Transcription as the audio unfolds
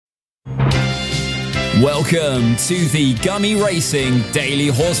Welcome to the Gummy Racing Daily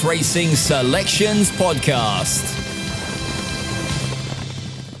Horse Racing Selections Podcast.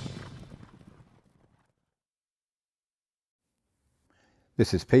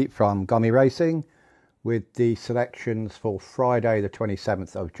 This is Pete from Gummy Racing with the selections for Friday the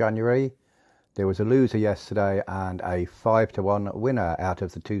 27th of January. There was a loser yesterday and a 5-1 winner out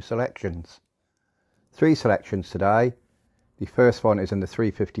of the two selections. Three selections today. The first one is in the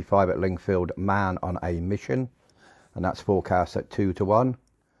 355 at Lingfield, Man on a Mission, and that's forecast at 2-1.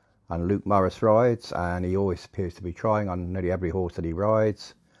 And Luke Morris rides, and he always appears to be trying on nearly every horse that he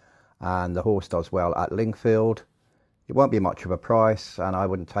rides. And the horse does well at Lingfield. It won't be much of a price, and I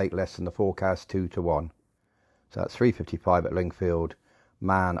wouldn't take less than the forecast 2-1. So that's 355 at Lingfield,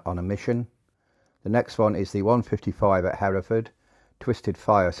 Man on a Mission. The next one is the 155 at Hereford, Twisted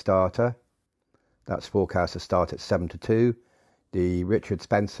Fire Starter. That's forecast to start at 7-2. The Richard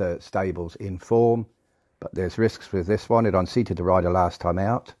Spencer stable's in form, but there's risks with this one. It unseated the rider last time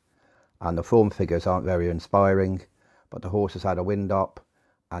out, and the form figures aren't very inspiring, but the horse has had a wind up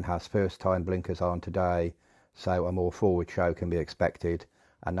and has first time blinkers on today, so a more forward show can be expected,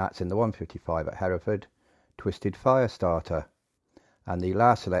 and that's in the 155 at Hereford, Twisted Fire Starter. And the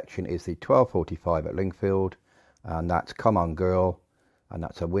last selection is the 1245 at Lingfield, and that's Come On Girl, and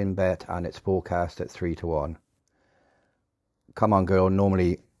that's a win bet, and it's forecast at 3-1. Come On Girl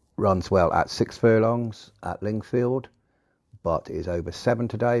normally runs well at 6 furlongs at Lingfield, but is over 7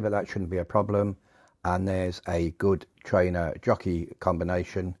 today, but that shouldn't be a problem. And there's a good trainer jockey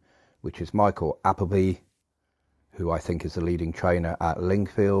combination, which is Michael Appleby, who I think is the leading trainer at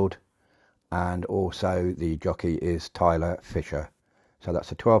Lingfield, and also the jockey is Tyler Fisher. So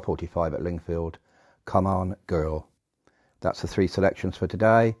that's a 1245 at Lingfield, Come On Girl. That's the three selections for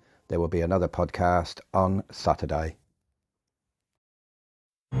today. There will be another podcast on Saturday.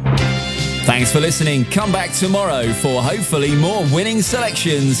 Thanks for listening. Come back tomorrow for hopefully more winning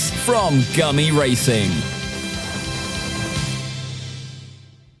selections from Gummy Racing.